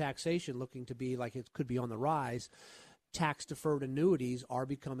future taxation looking to be like it could be on the rise, tax-deferred annuities are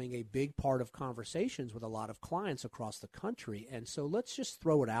becoming a big part of conversations with a lot of clients across the country. And so let's just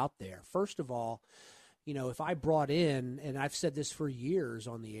throw it out there. First of all, you know, if I brought in, and I've said this for years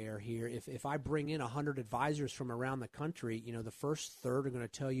on the air here, if I bring in 100 advisors from around the country, you know, the first third are going to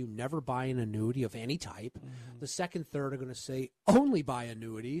tell you never buy an annuity of any type. Mm-hmm. The second third are going to say only buy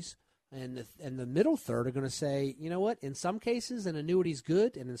annuities. And the middle third are going to say, you know what, in some cases an annuity is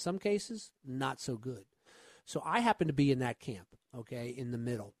good, and in some cases not so good. So I happen to be in that camp, okay, in the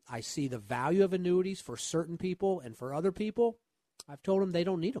middle. I see the value of annuities for certain people, and for other people, I've told them they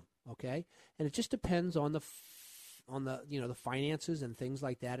don't need them, okay? And it just depends on the you know, the finances and things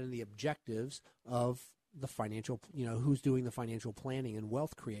like that, and the objectives of the financial, you know, who's doing the financial planning and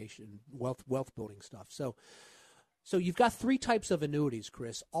wealth creation, wealth building stuff. So you've got 3 types of annuities,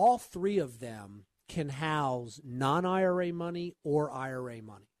 Chris. All 3 of them can house non-IRA money or IRA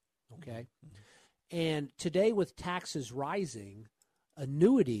money, okay? Mm-hmm. And today with taxes rising,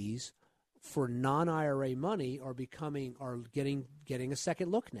 annuities for non-IRA money are getting a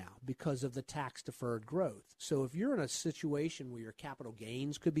second look now because of the tax-deferred growth. So if you're in a situation where your capital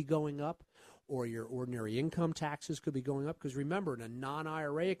gains could be going up or your ordinary income taxes could be going up, because remember, in a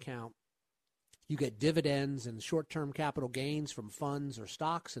non-IRA account, you get dividends and short-term capital gains from funds or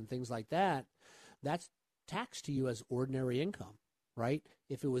stocks and things like that, that's taxed to you as ordinary income, right?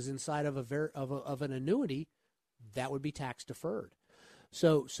 If it was inside of an annuity, that would be tax deferred.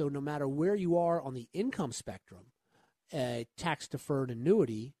 So no matter where you are on the income spectrum, a tax deferred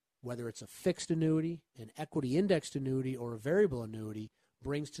annuity, whether it's a fixed annuity, an equity indexed annuity, or a variable annuity,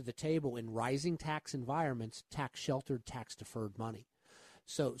 brings to the table in rising tax environments tax sheltered, tax deferred money.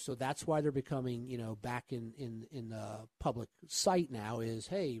 So that's why they're becoming, back in the public sight now is,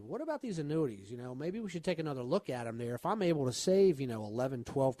 hey, what about these annuities? Maybe we should take another look at them there. If I'm able to save, 11,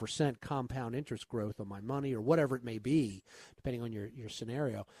 12% compound interest growth on my money or whatever it may be, depending on your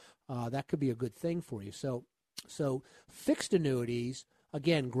scenario, that could be a good thing for you. So fixed annuities,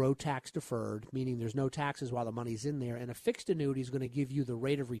 again, grow tax deferred, meaning there's no taxes while the money's in there. And a fixed annuity is going to give you the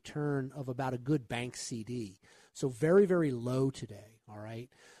rate of return of about a good bank CD. So very, very low today, all right?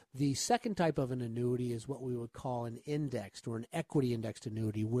 The second type of an annuity is what we would call an indexed or an equity indexed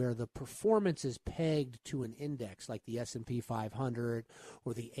annuity, where the performance is pegged to an index like the S&P 500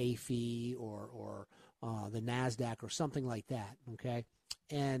 or the AFI or the NASDAQ or something like that, okay?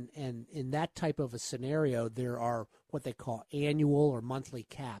 And in that type of a scenario, there are what they call annual or monthly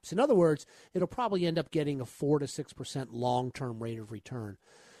caps. In other words, it'll probably end up getting a 4 to 6% long-term rate of return.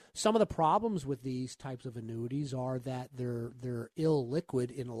 Some of the problems with these types of annuities are that they're illiquid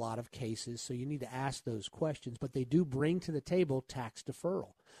in a lot of cases, so you need to ask those questions. But they do bring to the table tax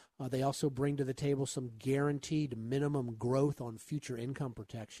deferral. They also bring to the table some guaranteed minimum growth on future income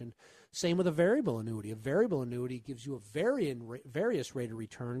protection. Same with a variable annuity. A variable annuity gives you a various rate of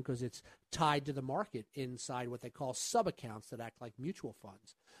return because it's tied to the market inside what they call sub-accounts that act like mutual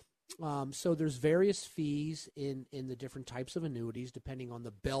funds. So there's various fees in the different types of annuities depending on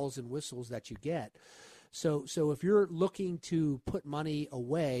the bells and whistles that you get. So if you're looking to put money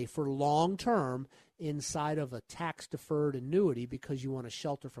away for long term inside of a tax-deferred annuity because you want to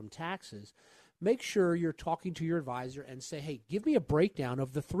shelter from taxes, make sure you're talking to your advisor and say, hey, give me a breakdown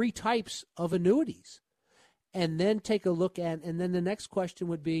of the 3 types of annuities. And then take a look at, and then the next question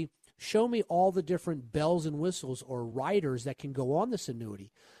would be, show me all the different bells and whistles or riders that can go on this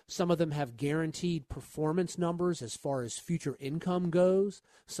annuity. Some of them have guaranteed performance numbers as far as future income goes.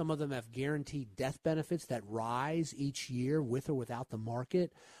 Some of them have guaranteed death benefits that rise each year with or without the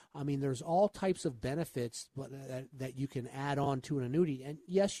market. I mean, there's all types of benefits that you can add on to an annuity. And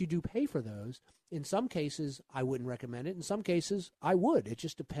yes, you do pay for those. In some cases, I wouldn't recommend it. In some cases, I would. It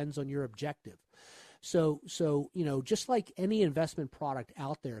just depends on your objective. So just like any investment product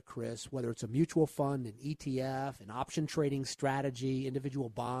out there, Chris, whether it's a mutual fund, an ETF, an option trading strategy, individual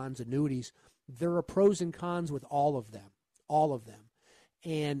bonds, annuities, there are pros and cons with all of them.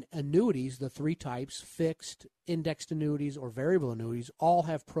 And annuities, the 3 types, fixed, indexed annuities, or variable annuities, all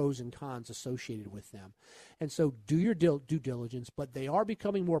have pros and cons associated with them. And so do your due diligence, but they are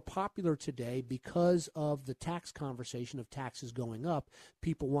becoming more popular today because of the tax conversation of taxes going up.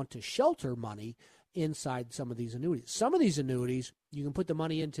 People want to shelter money inside some of these annuities. Some of these annuities, you can put the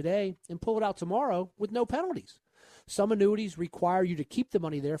money in today and pull it out tomorrow with no penalties. Some annuities require you to keep the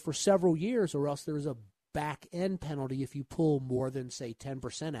money there for several years, or else there's a back-end penalty if you pull more than, say,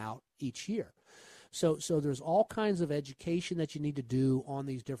 10% out each year. So there's all kinds of education that you need to do on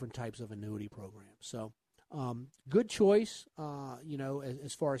these different types of annuity programs. So good choice,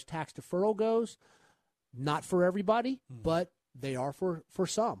 as far as tax deferral goes. Not for everybody, but they are for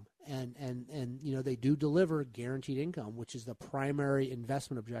some. And they do deliver guaranteed income, which is the primary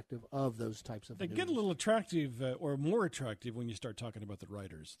investment objective of those types of annuities. They get a little attractive or more attractive when you start talking about the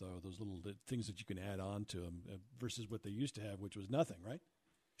riders, though, those little things that you can add on to them versus what they used to have, which was nothing, right?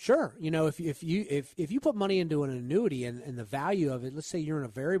 Sure. If you put money into an annuity and the value of it, let's say you're in a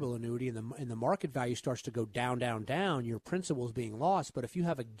variable annuity and the market value starts to go down, your principal is being lost. But if you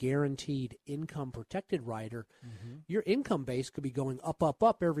have a guaranteed income protected rider, your income base could be going up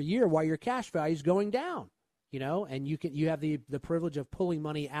every year while your cash value is going down. And you have the privilege of pulling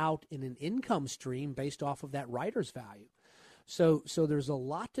money out in an income stream based off of that rider's value. So there's a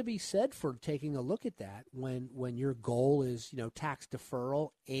lot to be said for taking a look at that when your goal is, tax deferral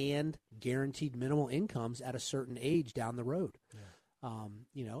and guaranteed minimal incomes at a certain age down the road. Yeah.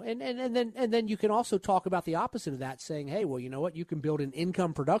 And then you can also talk about the opposite of that, saying, hey, well, you know what, you can build an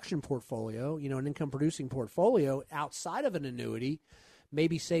income production portfolio, an income producing portfolio outside of an annuity,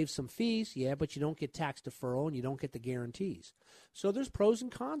 maybe save some fees, but you don't get tax deferral and you don't get the guarantees. So there's pros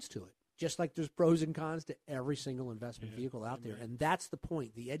and cons to it. Just like there's pros and cons to every single investment vehicle out there. And that's the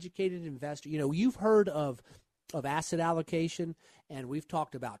point. The educated investor, you've heard of asset allocation, and we've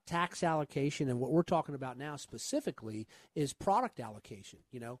talked about tax allocation, and what we're talking about now specifically is product allocation.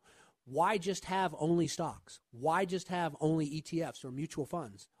 Why just have only stocks? Why just have only ETFs or mutual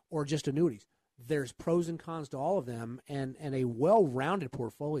funds or just annuities? There's pros and cons to all of them, and a well-rounded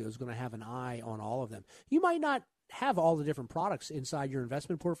portfolio is going to have an eye on all of them. You might not have all the different products inside your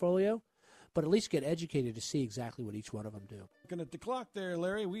investment portfolio, but at least get educated to see exactly what each one of them do. Looking at the clock there,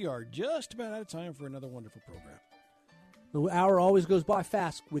 Larry, we are just about out of time for another wonderful program. The hour always goes by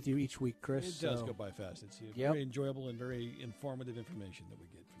fast with you each week, Chris. It does go by fast. It's very enjoyable and very informative information that we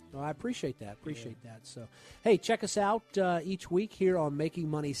get from you. Well, I appreciate that. So, hey, check us out each week here on Making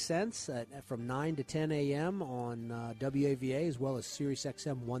Money Sense from 9 to 10 a.m. on WAVA as well as Sirius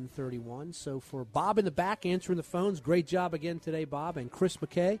XM 131. So for Bob in the back answering the phones, great job again today, Bob, and Chris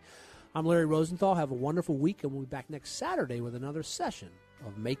McKay. I'm Larry Rosenthal. Have a wonderful week, and we'll be back next Saturday with another session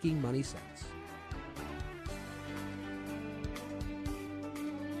of Making Money Sense.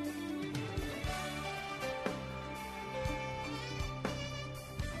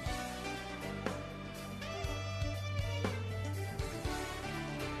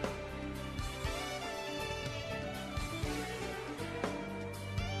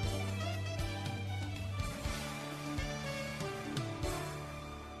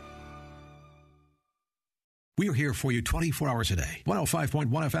 We're here for you 24 hours a day.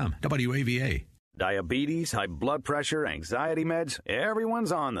 105.1 FM, WAVA. Diabetes, high blood pressure, anxiety meds,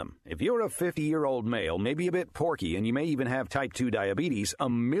 everyone's on them. If you're a 50-year-old male, maybe a bit porky, and you may even have type 2 diabetes,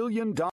 $1 million